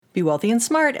Be Wealthy and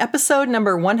Smart, episode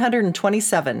number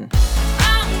 127.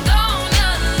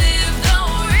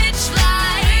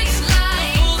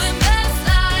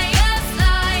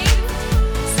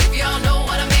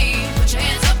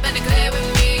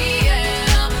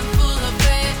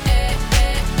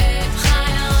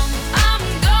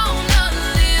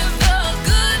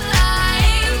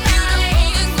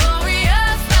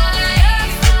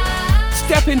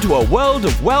 Step into a world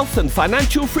of wealth and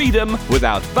financial freedom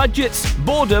without budgets,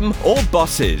 boredom, or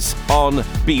bosses on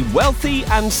Be Wealthy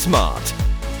and Smart.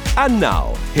 And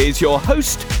now, here's your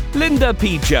host, Linda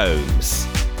P. Jones.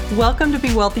 Welcome to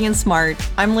Be Wealthy and Smart.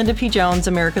 I'm Linda P. Jones,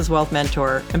 America's Wealth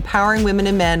Mentor, empowering women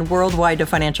and men worldwide to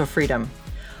financial freedom.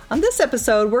 On this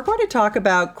episode, we're going to talk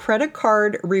about credit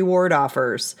card reward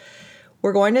offers.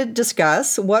 We're going to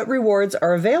discuss what rewards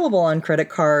are available on credit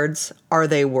cards. Are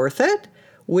they worth it?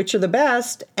 Which are the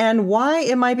best, and why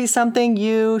it might be something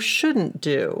you shouldn't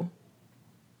do.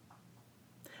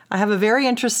 I have a very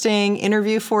interesting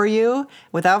interview for you.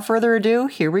 Without further ado,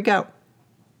 here we go.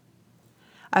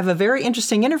 I have a very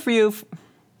interesting interview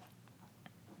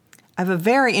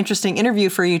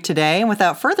for you today, and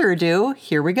without further ado,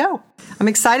 here we go. I'm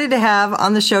excited to have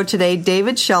on the show today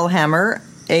David Shellhammer,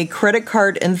 a credit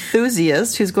card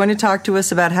enthusiast who's going to talk to us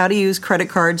about how to use credit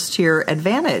cards to your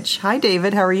advantage. Hi,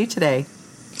 David. How are you today?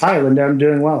 Hi, Linda. I'm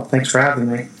doing well. Thanks for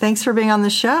having me. Thanks for being on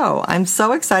the show. I'm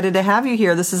so excited to have you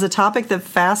here. This is a topic that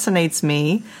fascinates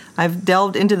me. I've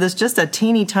delved into this just a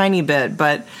teeny tiny bit,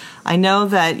 but I know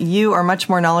that you are much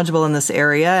more knowledgeable in this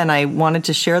area, and I wanted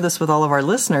to share this with all of our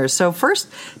listeners. So first,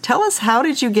 tell us, how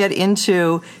did you get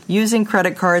into using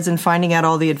credit cards and finding out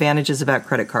all the advantages about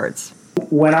credit cards?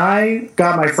 When I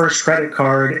got my first credit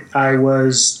card, I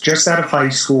was just out of high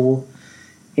school,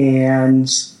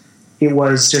 and it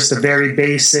was just a very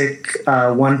basic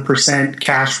 1%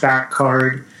 cashback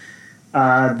card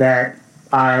that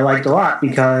I liked a lot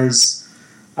because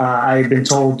I had been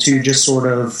told to just sort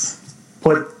of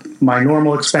put my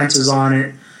normal expenses on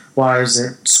it while I was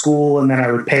at school, and then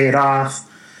I would pay it off.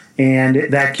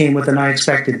 And that came with an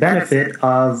unexpected benefit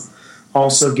of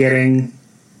also getting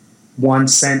 1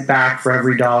 cent back for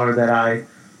every dollar that I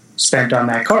spent on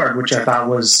that card, which I thought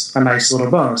was a nice little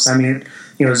bonus. I mean,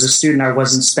 as a student, I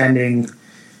wasn't spending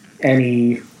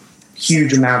any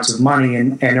huge amounts of money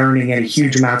and earning any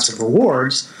huge amounts of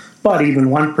rewards, but even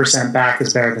 1% back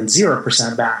is better than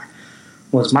 0% back,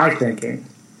 was my thinking.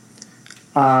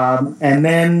 And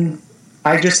then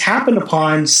I just happened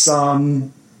upon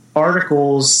some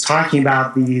articles talking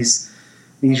about these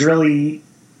really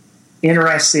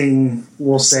interesting,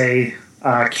 we'll say,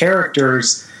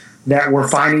 characters that were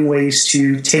finding ways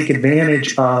to take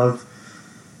advantage of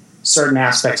certain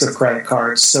aspects of credit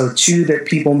cards. So two that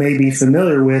people may be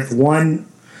familiar with, one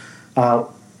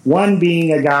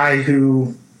being a guy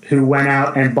who went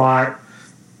out and bought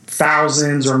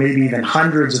thousands or maybe even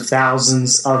hundreds of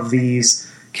thousands of these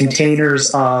containers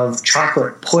of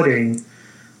chocolate pudding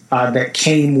that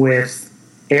came with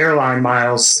airline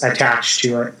miles attached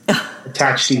to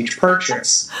each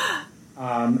purchase,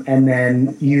 and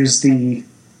then used the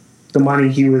money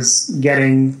he was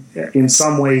getting in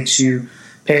some way to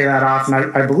pay that off, and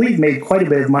I believe made quite a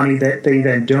bit of money that they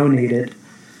then donated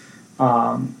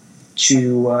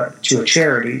to a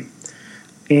charity.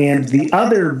 And the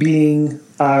other being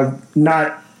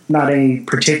not a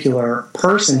particular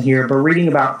person here, but reading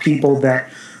about people that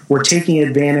were taking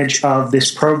advantage of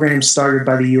this program started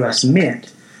by the U.S.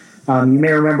 Mint. You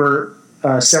may remember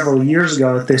several years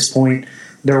ago at this point,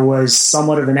 there was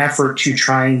somewhat of an effort to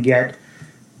try and get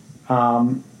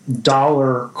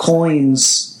dollar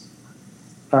coins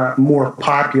more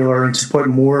popular and to put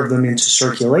more of them into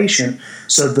circulation.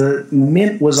 So the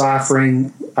Mint was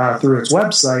offering through its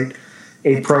website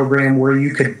a program where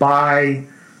you could buy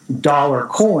dollar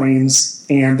coins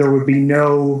and there would be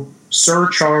no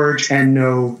surcharge and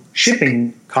no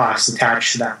shipping costs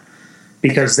attached to that,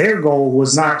 because their goal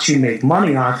was not to make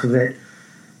money off of it.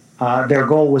 Their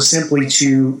goal was simply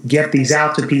to get these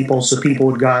out to people so people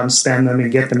would go out and spend them and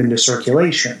get them into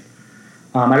circulation.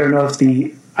 I don't know if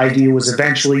the idea was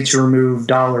eventually to remove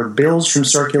dollar bills from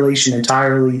circulation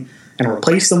entirely and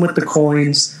replace them with the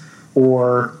coins,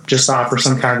 or just offer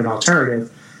some kind of an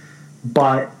alternative.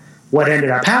 But what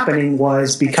ended up happening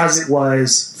was, because it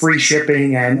was free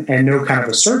shipping and no kind of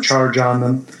a surcharge on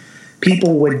them,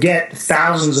 people would get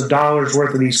thousands of dollars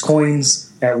worth of these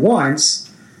coins at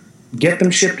once, get them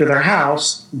shipped to their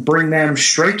house, bring them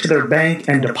straight to their bank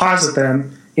and deposit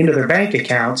them into their bank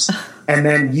accounts, and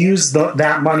then use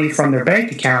that money from their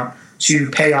bank account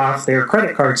to pay off their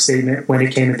credit card statement when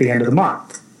it came at the end of the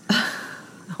month.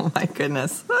 Oh, my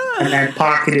goodness. And then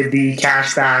pocketed the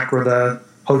cash back or the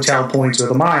hotel points or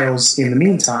the miles in the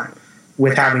meantime,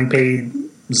 with having paid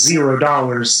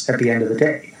 $0 at the end of the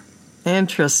day.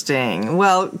 Interesting.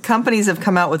 Well, companies have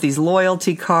come out with these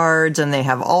loyalty cards, and they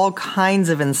have all kinds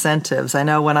of incentives. I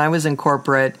know when I was in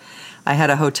corporate, I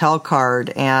had a hotel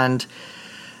card, and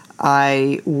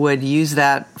I would use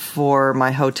that for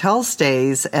my hotel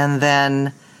stays, and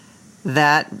then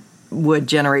that would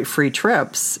generate free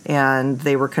trips, and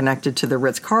they were connected to the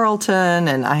Ritz-Carlton.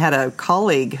 And I had a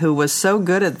colleague who was so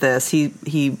good at this.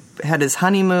 He had his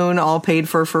honeymoon all paid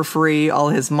for free, all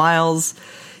his miles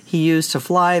he used to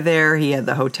fly there. He had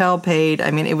the hotel paid. I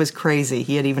mean, it was crazy.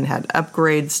 He had even had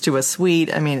upgrades to a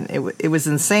suite. I mean, it was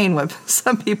insane what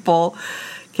some people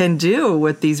can do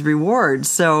with these rewards.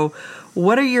 So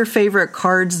what are your favorite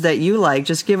cards that you like?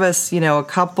 Just give us, a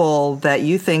couple that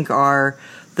you think are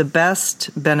the best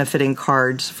benefiting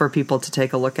cards for people to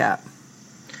take a look at.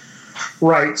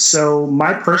 Right. So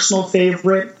my personal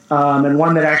favorite, and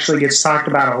one that actually gets talked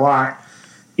about a lot,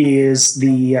 is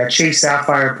the Chase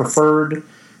Sapphire Preferred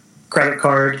credit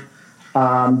card.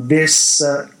 This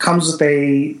comes with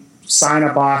a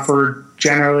sign-up offer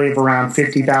generally of around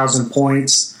 50,000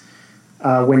 points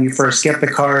when you first get the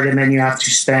card, and then you have to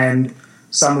spend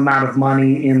some amount of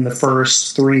money in the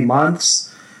first 3 months.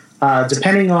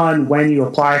 Depending on when you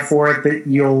apply for it, that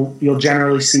you'll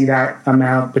generally see that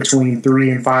amount between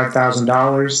 $3,000 and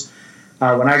 $5,000.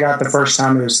 When I got the first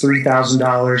time, it was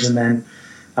 $3,000, and then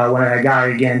when I got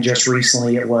it again just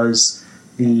recently, it was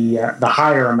the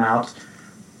higher amount.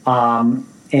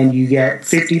 And you get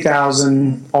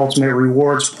 50,000 ultimate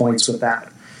rewards points with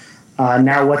that.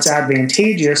 Now, what's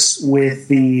advantageous with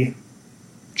the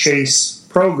Chase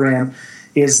program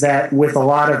is that with a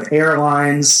lot of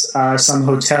airlines, some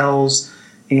hotels,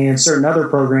 and certain other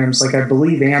programs, like I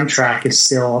believe Amtrak is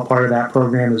still a part of that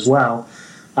program as well,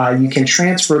 you can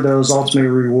transfer those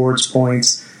ultimate rewards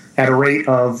points at a rate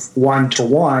of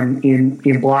 1-to-1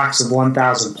 in blocks of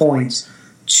 1,000 points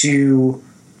to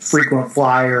frequent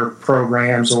flyer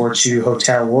programs or to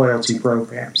hotel loyalty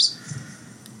programs,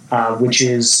 which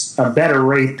is a better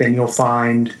rate than you'll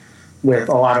find with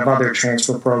a lot of other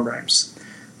transfer programs.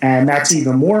 And that's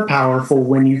even more powerful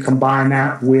when you combine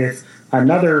that with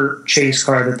another Chase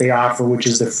card that they offer, which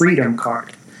is the Freedom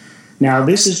Card. Now,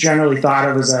 this is generally thought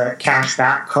of as a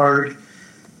cashback card,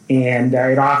 and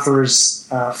it offers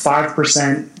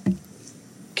 5%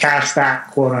 cashback,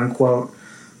 quote unquote,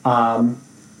 on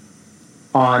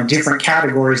different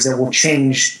categories that will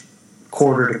change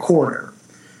quarter to quarter.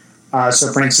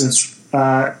 So, for instance,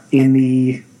 in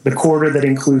the quarter that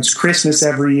includes Christmas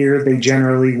every year, they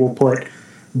generally will put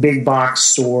big box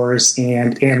stores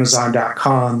and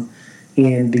Amazon.com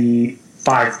in the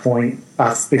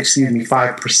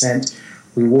 5%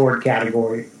 reward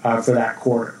category for that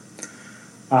quarter.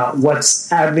 What's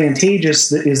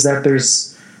advantageous is that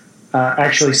there's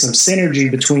actually some synergy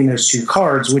between those two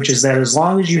cards, which is that as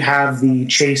long as you have the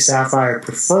Chase Sapphire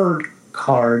Preferred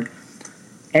card,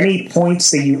 any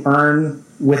points that you earn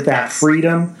with that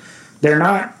Freedom, they're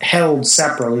not held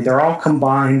separately. They're all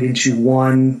combined into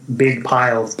one big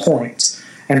pile of points.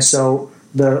 And so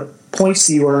the points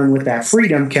that you earn with that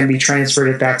Freedom can be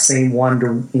transferred at that same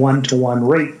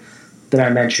 1-to-1 rate that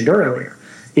I mentioned earlier.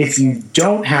 If you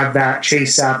don't have that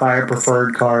Chase Sapphire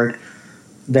Preferred card,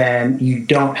 then you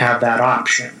don't have that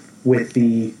option with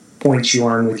the points you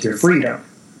earn with your Freedom.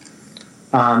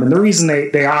 And the reason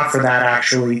they offer that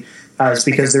actually is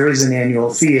because there is an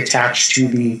annual fee attached to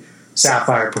the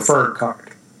Sapphire Preferred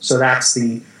card. So that's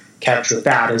the catch with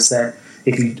that, is that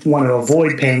if you want to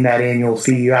avoid paying that annual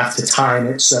fee, you have to time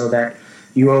it so that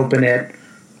you open it,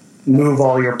 move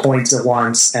all your points at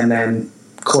once, and then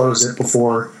close it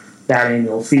before that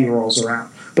annual fee rolls around.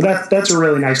 But that's a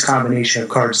really nice combination of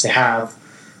cards to have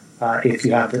if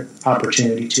you have the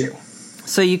opportunity to.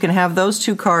 So you can have those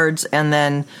two cards and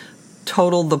then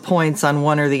total the points on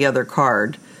one or the other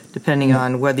card, depending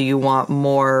on whether you want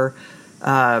more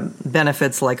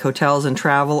benefits like hotels and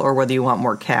travel or whether you want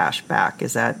more cash back.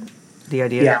 Is that the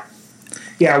idea?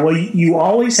 Yeah. Well, you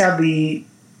always have the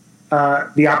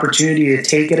opportunity to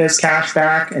take it as cash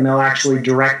back, and they'll actually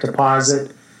direct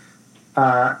deposit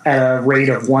at a rate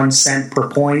of 1 cent per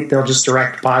point. They'll just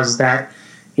direct deposit that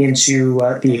into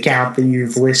the account that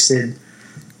you've listed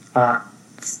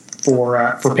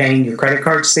for paying your credit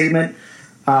card statement.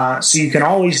 So you can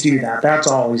always do that. That's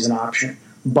always an option.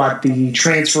 But the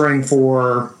transferring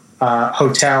for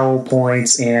hotel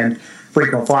points and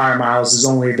frequent flyer miles is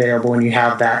only available when you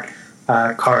have that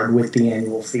card with the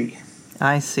annual fee.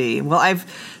 I see. Well, I've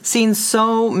seen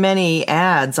so many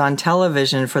ads on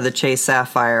television for the Chase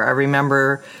Sapphire. I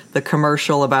remember the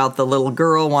commercial about the little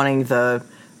girl wanting the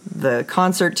the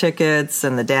concert tickets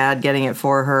and the dad getting it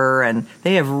for her, and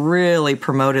they have really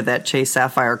promoted that Chase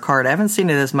Sapphire card. I haven't seen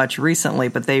it as much recently,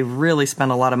 but they really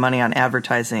spent a lot of money on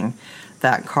advertising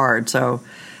that card. So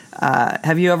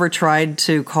have you ever tried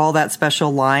to call that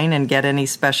special line and get any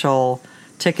special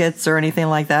tickets or anything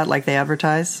like that, like they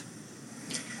advertise?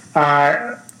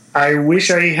 I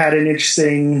wish I had an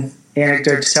interesting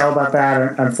anecdote to tell about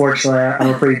that. Unfortunately,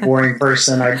 I'm a pretty boring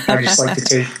person. I just like to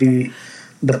take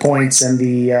the points and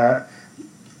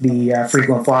the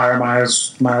frequent flyer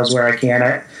miles where I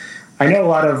can. I know a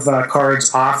lot of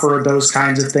cards offer those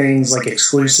kinds of things, like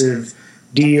exclusive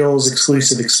deals,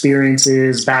 exclusive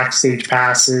experiences, backstage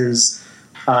passes,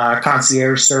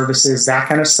 concierge services, that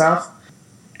kind of stuff.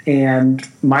 And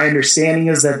my understanding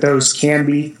is that those can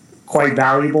be quite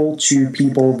valuable to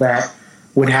people that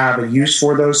would have a use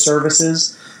for those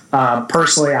services.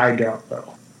 Personally, I don't,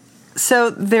 though. So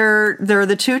there are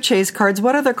the 2 Chase cards.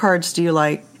 What other cards do you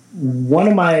like? One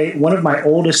of my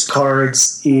oldest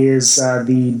cards is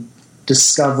the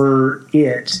Discover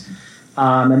It,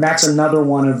 and that's another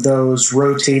one of those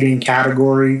rotating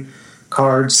category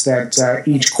cards that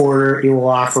each quarter it will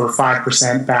offer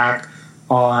 5% back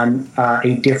on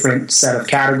a different set of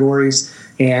categories,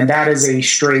 and that is a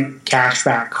straight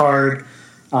cashback card.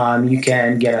 You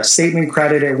can get a statement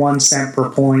credit at 1 cent per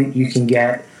point. You can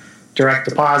get direct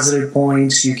deposited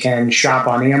points. You can shop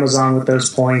on Amazon with those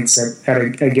points at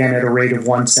a rate of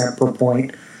 1 cent per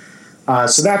point.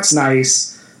 So that's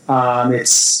nice.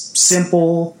 It's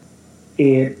simple.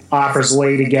 It offers a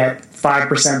way to get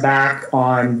 5% back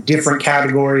on different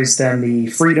categories than the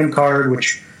Freedom card,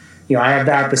 which, I have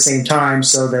that at the same time,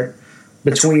 so that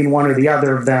between one or the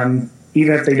other of them,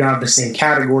 even if they don't have the same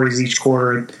categories each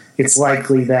quarter, it's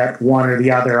likely that one or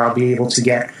the other I'll be able to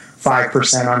get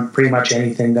 5% on pretty much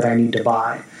anything that I need to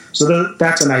buy. So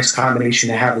that's a nice combination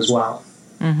to have as well.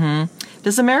 Mm-hmm.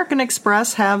 Does American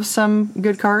Express have some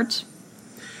good cards?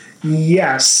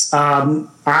 Yes.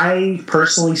 I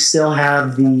personally still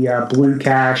have the Blue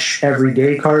Cash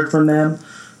Everyday card from them,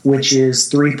 which is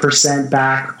 3%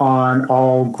 back on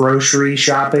all grocery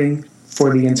shopping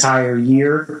for the entire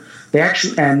year. They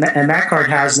actually, and that card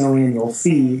has no annual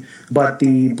fee, but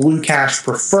the Blue Cash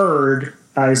Preferred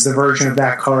is the version of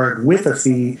that card with a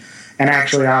fee, and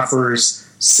actually offers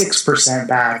 6%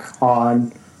 back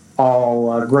on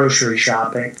all grocery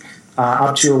shopping,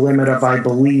 up to a limit of, I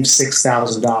believe,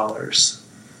 $6,000.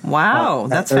 Wow,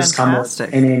 that's does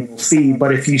fantastic. Come with an annual fee,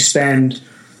 but if you spend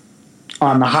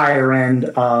on the higher end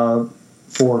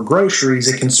for groceries,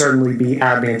 it can certainly be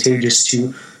advantageous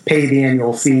to pay the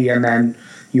annual fee, and then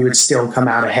you would still come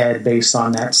out ahead based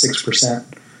on that 6%.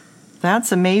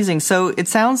 That's amazing. So it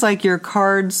sounds like your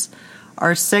cards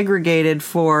are segregated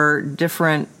for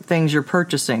different things you're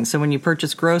purchasing. So when you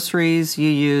purchase groceries, you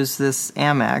use this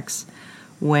Amex.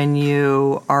 When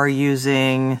you are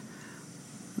using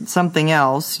something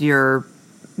else, you're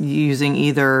using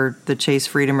either the Chase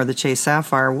Freedom or the Chase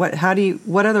Sapphire.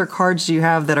 What other cards do you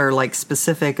have that are like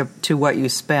specific to what you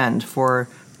spend for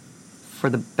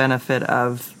the benefit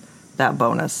of that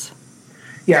bonus?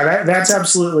 Yeah, that's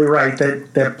absolutely right.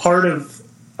 That part of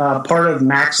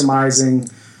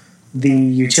maximizing the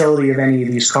utility of any of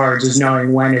these cards is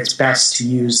knowing when it's best to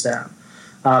use them.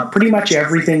 Pretty much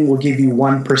everything will give you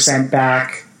 1%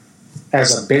 back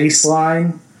as a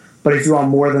baseline, but if you want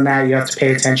more than that, you have to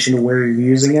pay attention to where you're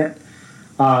using it.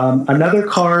 Another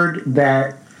card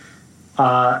that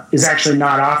is actually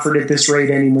not offered at this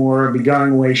rate anymore, will be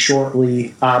going away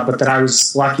shortly, but that I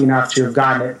was lucky enough to have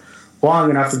gotten it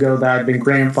long enough ago that I've been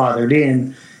grandfathered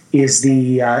in, is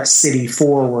the City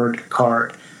Forward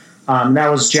card. That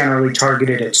was generally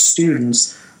targeted at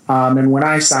students, and when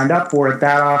I signed up for it,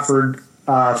 that offered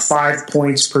 5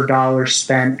 points per dollar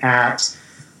spent at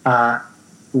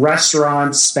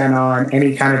restaurants, spent on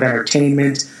any kind of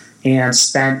entertainment, and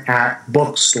spent at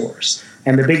bookstores.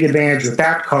 And the big advantage with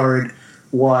that card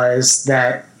was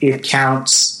that it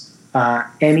counts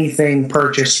anything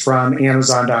purchased from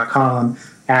Amazon.com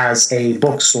as a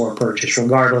bookstore purchase,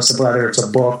 regardless of whether it's a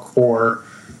book or,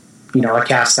 a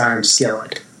cast iron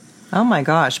skillet. Oh my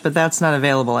gosh, but that's not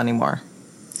available anymore.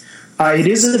 It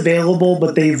isn't available,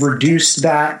 but they've reduced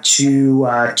that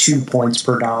to 2 points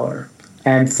per dollar.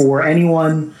 And for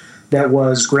anyone that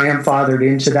was grandfathered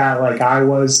into that, like I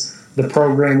was, the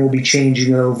program will be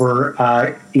changing over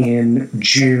in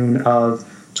June of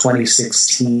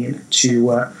 2016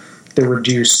 to the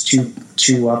reduced 2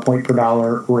 point per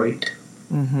dollar rate.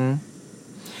 Mm-hmm.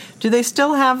 Do they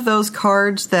still have those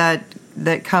cards that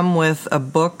come with a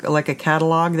book, like a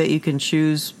catalog, that you can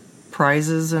choose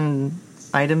prizes and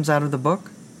items out of the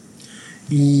book?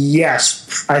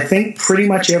 Yes, I think pretty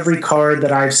much every card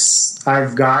that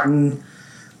I've gotten,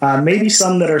 maybe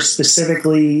some that are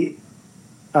specifically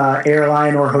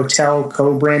airline or hotel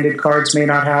co-branded cards may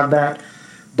not have that,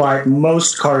 but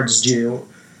most cards do.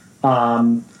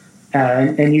 And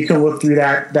you can look through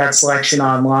that selection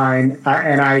online.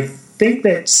 And I think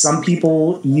that some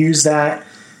people use that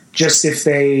just if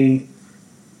they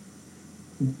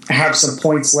have some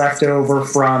points left over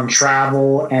from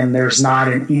travel and there's not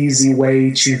an easy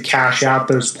way to cash out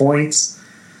those points.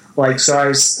 Like, so I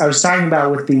was talking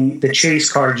about with the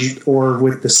Chase card or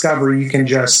with Discovery, you can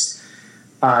just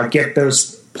get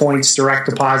those points direct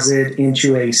deposit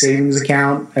into a savings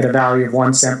account at a value of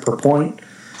 1 cent per point.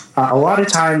 A lot of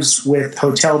times with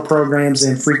hotel programs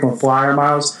and frequent flyer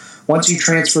miles, once you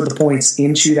transfer the points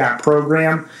into that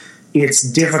program, it's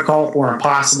difficult or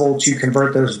impossible to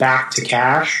convert those back to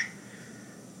cash.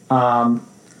 And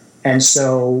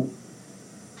so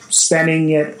spending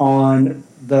it on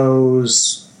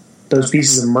those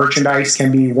pieces of merchandise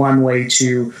can be one way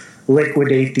to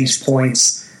liquidate these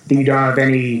points that you don't have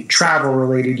any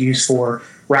travel-related use for,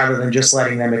 rather than just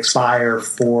letting them expire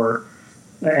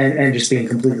and just being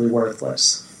completely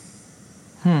worthless.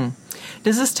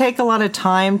 Does this take a lot of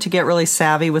time to get really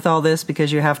savvy with all this,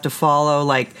 because you have to follow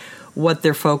like what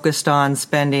they're focused on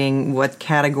spending, what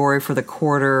category for the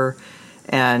quarter,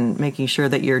 and making sure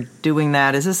that you're doing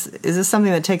that? Is this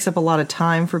something that takes up a lot of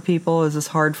time for people? Is this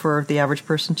hard for the average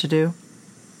person to do?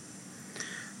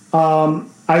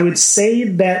 I would say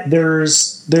that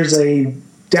there's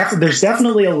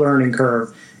definitely a learning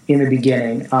curve in the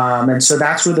beginning, and so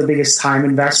that's where the biggest time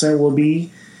investment will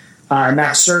be. And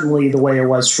that's certainly the way it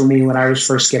was for me when I was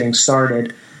first getting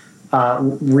started,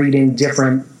 reading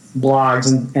different blogs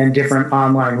and different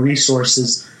online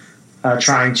resources,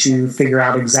 trying to figure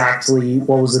out exactly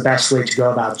what was the best way to go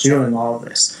about doing all of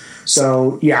this.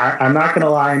 So, yeah, I'm not going to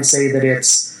lie and say that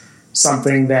it's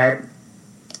something that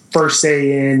first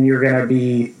day in you're going to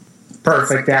be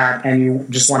perfect at and you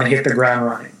just want to hit the ground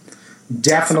running.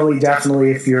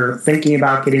 Definitely, if you're thinking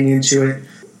about getting into it,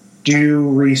 do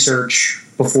research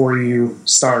before you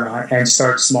start on it, and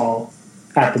start small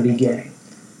at the beginning.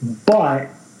 But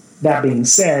that being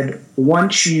said,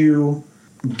 once you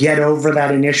get over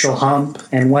that initial hump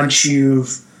and once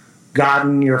you've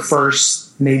gotten your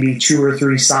first maybe 2 or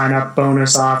 3 sign-up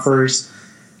bonus offers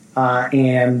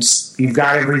and you've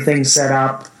got everything set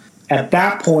up, at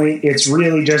that point, it's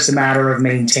really just a matter of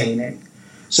maintaining.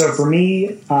 So for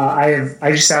me,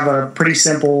 I just have a pretty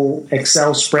simple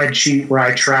Excel spreadsheet where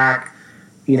I track,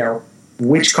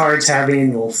 which cards have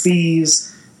annual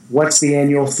fees, what's the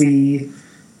annual fee,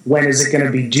 when is it going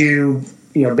to be due,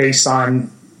 based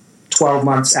on 12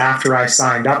 months after I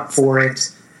signed up for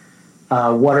it,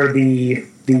 what are the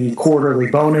quarterly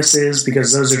bonuses,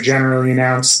 because those are generally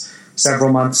announced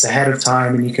several months ahead of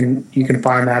time, and you can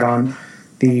find that on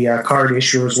the card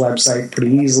issuer's website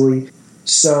pretty easily.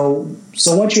 So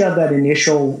once you have that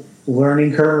initial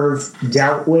learning curve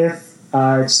dealt with,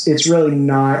 it's really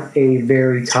not a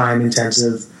very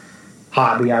time-intensive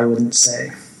hobby, I wouldn't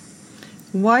say.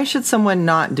 Why should someone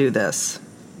not do this?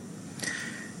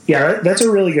 Yeah, that's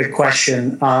a really good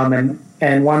question,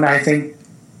 and one that I think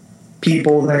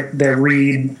people that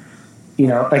read,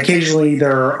 occasionally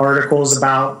there are articles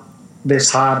about this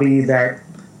hobby that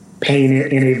paint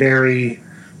it in a very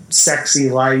sexy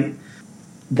light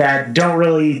that don't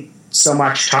really so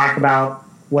much talk about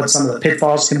what some of the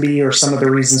pitfalls can be or some of the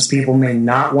reasons people may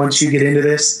not once you get into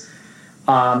this.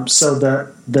 So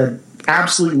the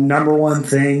absolute number one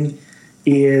thing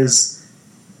is,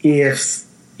 if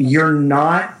you're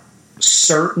not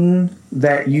certain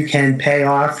that you can pay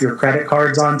off your credit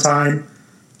cards on time,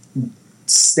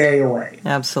 stay away.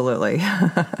 Absolutely.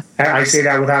 I say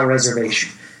that without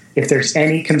reservation. If there's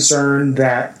any concern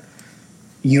that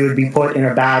you would be put in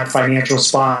a bad financial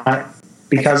spot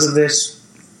because of this,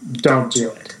 don't do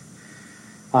it.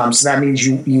 So that means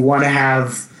you want to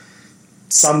have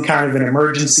some kind of an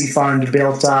emergency fund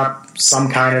built up, some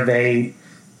kind of a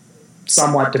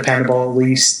somewhat dependable, at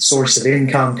least, source of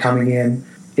income coming in.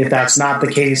 If that's not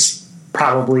the case,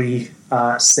 probably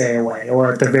stay away,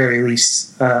 or at the very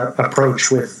least, approach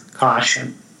with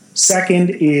caution. Second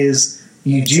is,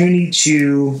 you do need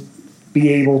to be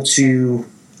able to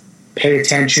pay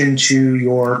attention to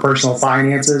your personal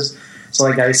finances. So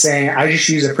like I was saying, I just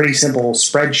use a pretty simple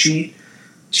spreadsheet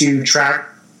to track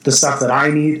the stuff that I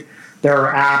need. There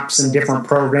are apps and different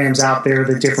programs out there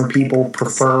that different people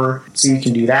prefer, so you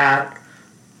can do that.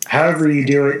 However you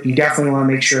do it, you definitely want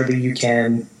to make sure that you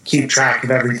can keep track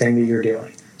of everything that you're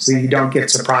doing, so you don't get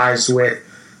surprised with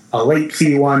a late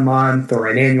fee one month or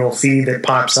an annual fee that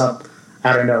pops up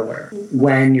out of nowhere.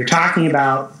 When you're talking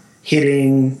about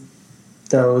hitting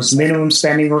those minimum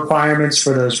spending requirements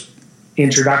for those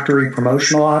introductory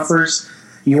promotional offers,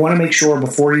 you want to make sure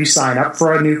before you sign up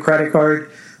for a new credit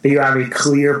card that you have a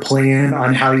clear plan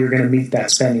on how you're going to meet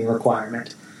that spending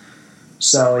requirement.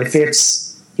 So if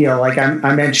it's, like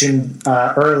I mentioned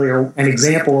earlier, an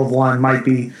example of one might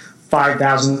be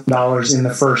 $5,000 in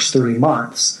the first 3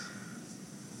 months.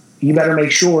 You better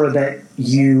make sure that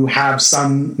you have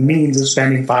some means of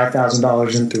spending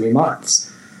 $5,000 in 3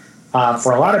 months.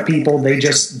 For a lot of people, they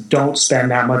just don't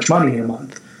spend that much money in a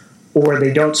month, or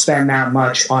they don't spend that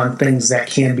much on things that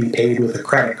can be paid with a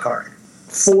credit card.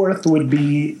 Fourth would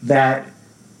be that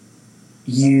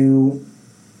you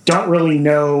don't really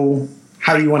know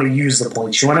how you want to use the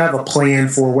points. You want to have a plan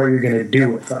for what you're going to do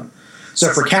with them.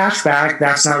 So for cash back,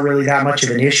 that's not really that much of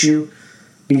an issue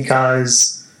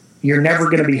because you're never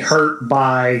going to be hurt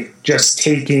by just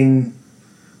taking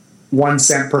 1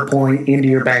 cent per point into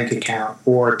your bank account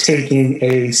or taking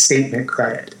a statement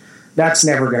credit. That's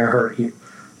never going to hurt you.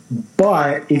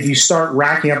 But if you start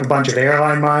racking up a bunch of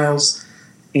airline miles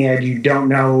and you don't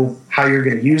know how you're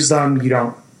going to use them, you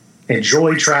don't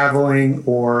enjoy traveling,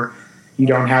 or you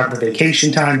don't have the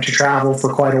vacation time to travel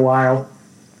for quite a while,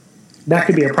 that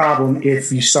could be a problem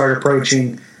if you start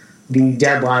approaching the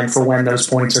deadline for when those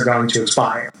points are going to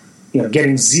expire.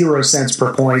 Getting 0 cents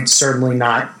per point, certainly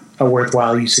not a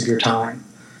worthwhile use of your time.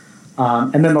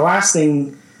 And then the last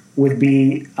thing would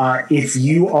be if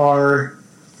you are,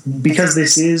 because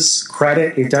this is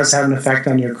credit, it does have an effect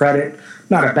on your credit.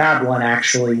 Not a bad one,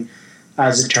 actually,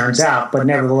 as it turns out, but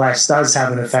nevertheless does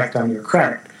have an effect on your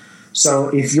credit. So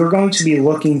if you're going to be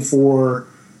looking for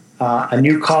a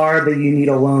new car that you need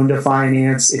a loan to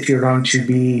finance, if you're going to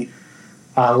be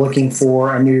looking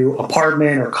for a new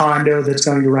apartment or condo that's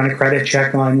going to run a credit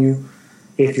check on you,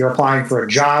 if you're applying for a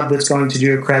job that's going to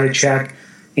do a credit check,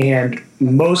 and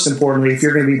most importantly, if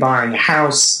you're going to be buying a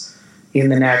house in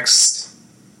the next,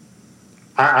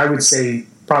 I would say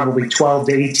probably 12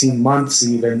 to 18 months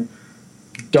even,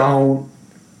 don't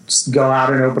go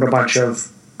out and open a bunch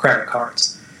of credit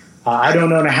cards. I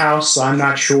don't own a house, so I'm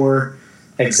not sure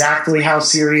exactly how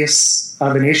serious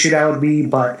of an issue that would be,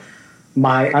 but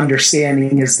my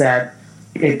understanding is that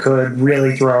it could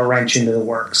really throw a wrench into the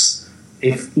works.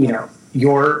 If,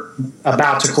 you're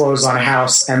about to close on a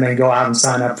house and then go out and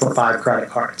sign up for 5 credit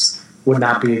cards, would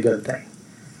not be a good thing.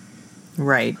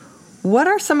 Right. What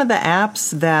are some of the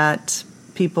apps that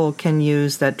people can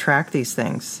use that track these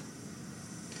things?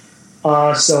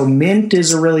 So Mint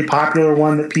is a really popular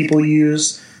one that people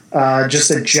use. That's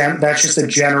just a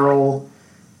general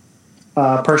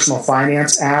personal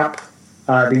finance app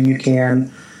that you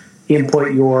can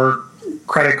input your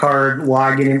credit card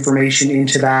login information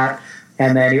into that,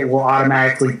 and then it will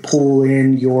automatically pull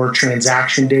in your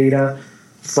transaction data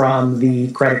from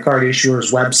the credit card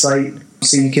issuer's website.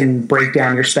 So you can break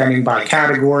down your spending by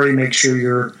category, make sure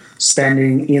you're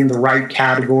spending in the right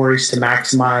categories to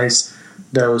maximize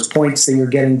those points that you're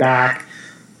getting back.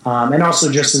 And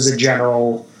also just as a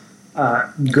general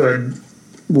good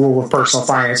rule of personal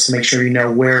finance to make sure you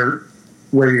know where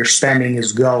your spending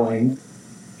is going.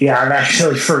 Yeah, I've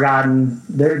actually forgotten.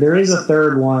 There is a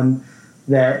third one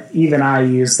that even I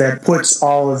use that puts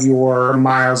all of your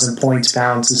miles and points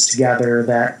balances together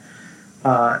that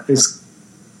is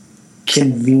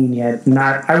convenient.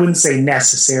 I wouldn't say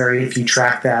necessary if you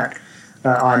track that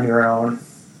on your own.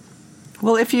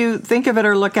 Well, if you think of it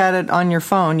or look at it on your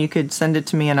phone, you could send it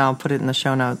to me and I'll put it in the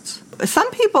show notes.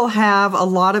 Some people have a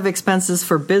lot of expenses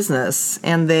for business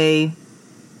and they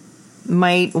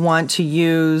might want to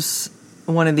use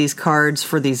one of these cards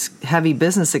for these heavy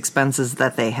business expenses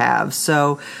that they have.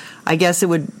 So I guess it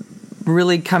would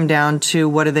really come down to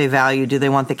what do they value? Do they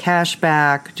want the cash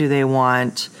back? Do they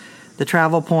want the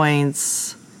travel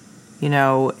points? Do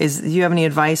you have any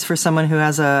advice for someone who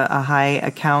has a high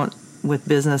account with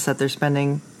business that they're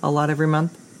spending a lot every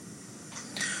month?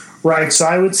 Right. So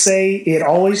I would say it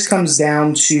always comes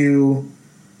down to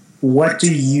what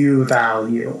do you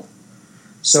value?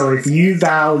 So if you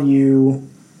value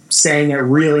staying at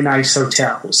really nice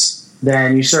hotels,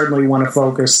 then you certainly want to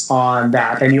focus on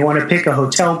that. And you want to pick a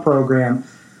hotel program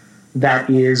that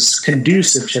is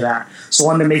conducive to that. So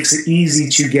one that makes it easy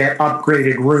to get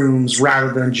upgraded rooms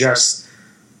rather than just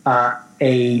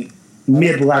a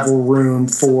mid-level room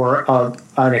for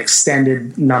an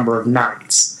extended number of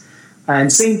nights.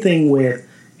 And same thing with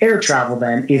air travel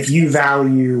then. If you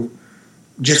value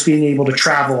just being able to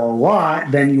travel a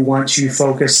lot, then you want to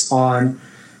focus on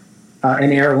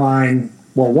an airline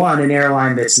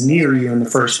that's near you in the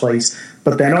first place,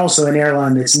 but then also an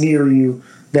airline that's near you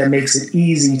that makes it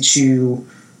easy to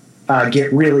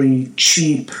get really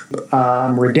cheap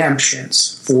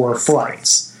redemptions for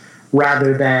flights,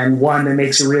 rather than one that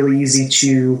makes it really easy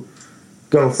to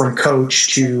go from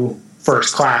coach to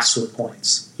first class with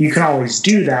points. You can always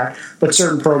do that, but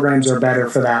certain programs are better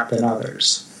for that than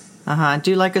others.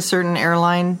 Do you like a certain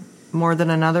airline more than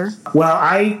another? Well,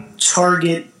 I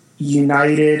target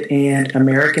United and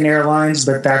American Airlines,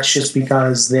 but that's just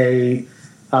because they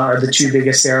are the two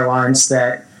biggest airlines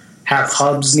that have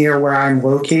hubs near where I'm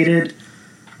located.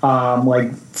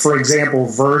 Like, for example,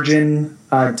 Virgin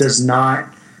does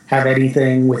not have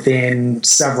anything within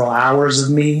several hours of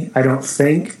me, I don't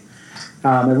think,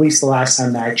 at least the last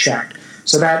time that I checked.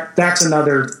 So that's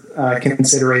another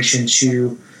consideration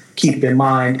to keep in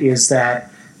mind, is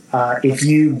that if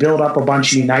you build up a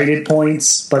bunch of United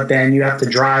points, but then you have to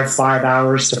drive 5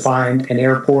 hours to find an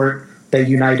airport that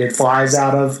United flies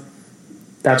out of,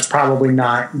 that's probably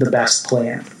not the best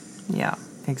plan. Yeah,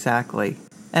 exactly.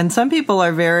 And some people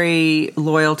are very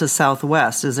loyal to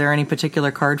Southwest. Is there any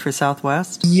particular card for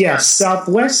Southwest? Yes,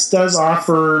 Southwest does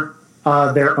offer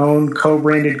their own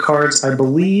co-branded cards, I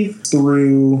believe,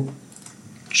 through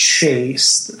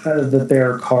Chase, that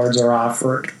their cards are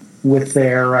offered with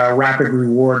their Rapid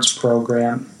Rewards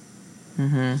program.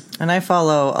 And I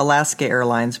follow Alaska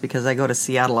Airlines because I go to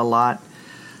Seattle a lot.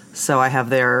 So I've had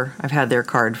their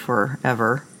card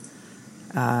forever,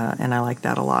 and I like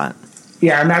that a lot.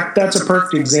 Yeah, and that's a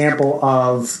perfect example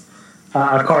of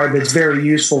a card that's very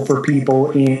useful for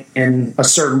people in a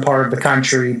certain part of the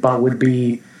country, but would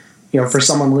be, for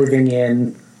someone living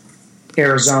in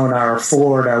Arizona or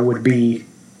Florida, would be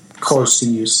close to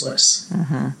useless.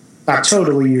 Not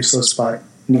totally useless, but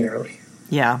nearly.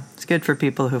 Yeah, it's good for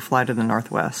people who fly to the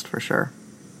Northwest, for sure.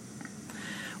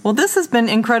 Well, this has been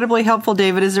incredibly helpful,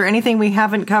 David. Is there anything we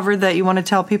haven't covered that you want to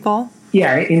tell people?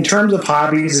 Yeah, in terms of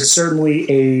hobbies, it's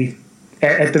certainly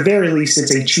at the very least,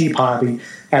 it's a cheap hobby.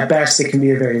 At best, it can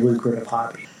be a very lucrative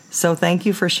hobby. So thank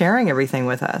you for sharing everything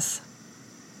with us.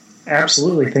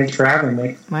 Absolutely. Thanks for having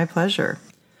me. My pleasure.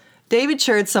 David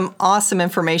shared some awesome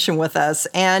information with us,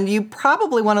 and you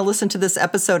probably want to listen to this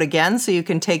episode again so you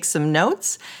can take some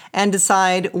notes and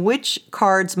decide which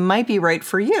cards might be right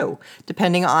for you,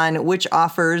 depending on which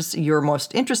offers you're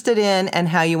most interested in and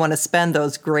how you want to spend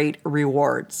those great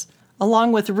rewards.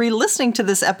 Along with re-listening to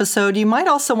this episode, you might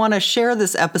also want to share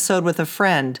this episode with a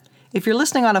friend. If you're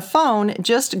listening on a phone,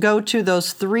 just go to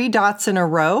those 3 dots in a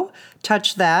row,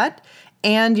 touch that,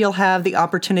 and you'll have the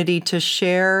opportunity to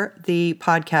share the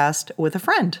podcast with a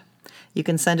friend. You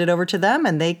can send it over to them,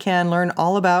 and they can learn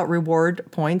all about reward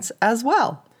points as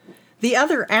well. The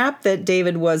other app that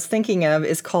David was thinking of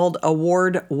is called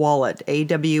Award Wallet,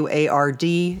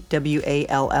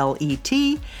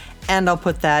 AWARDWALLET, and I'll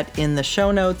put that in the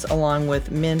show notes along with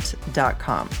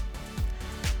mint.com.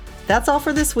 That's all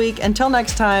for this week. Until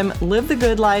next time, live the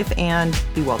good life and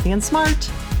be wealthy and smart.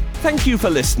 Thank you for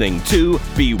listening to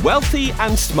Be Wealthy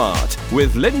and Smart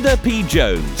with Linda P.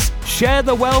 Jones. Share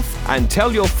the wealth and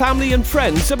tell your family and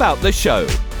friends about the show.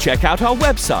 Check out our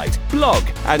website, blog,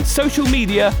 and social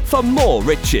media for more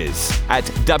riches at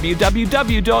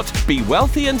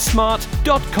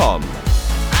www.bewealthyandsmart.com.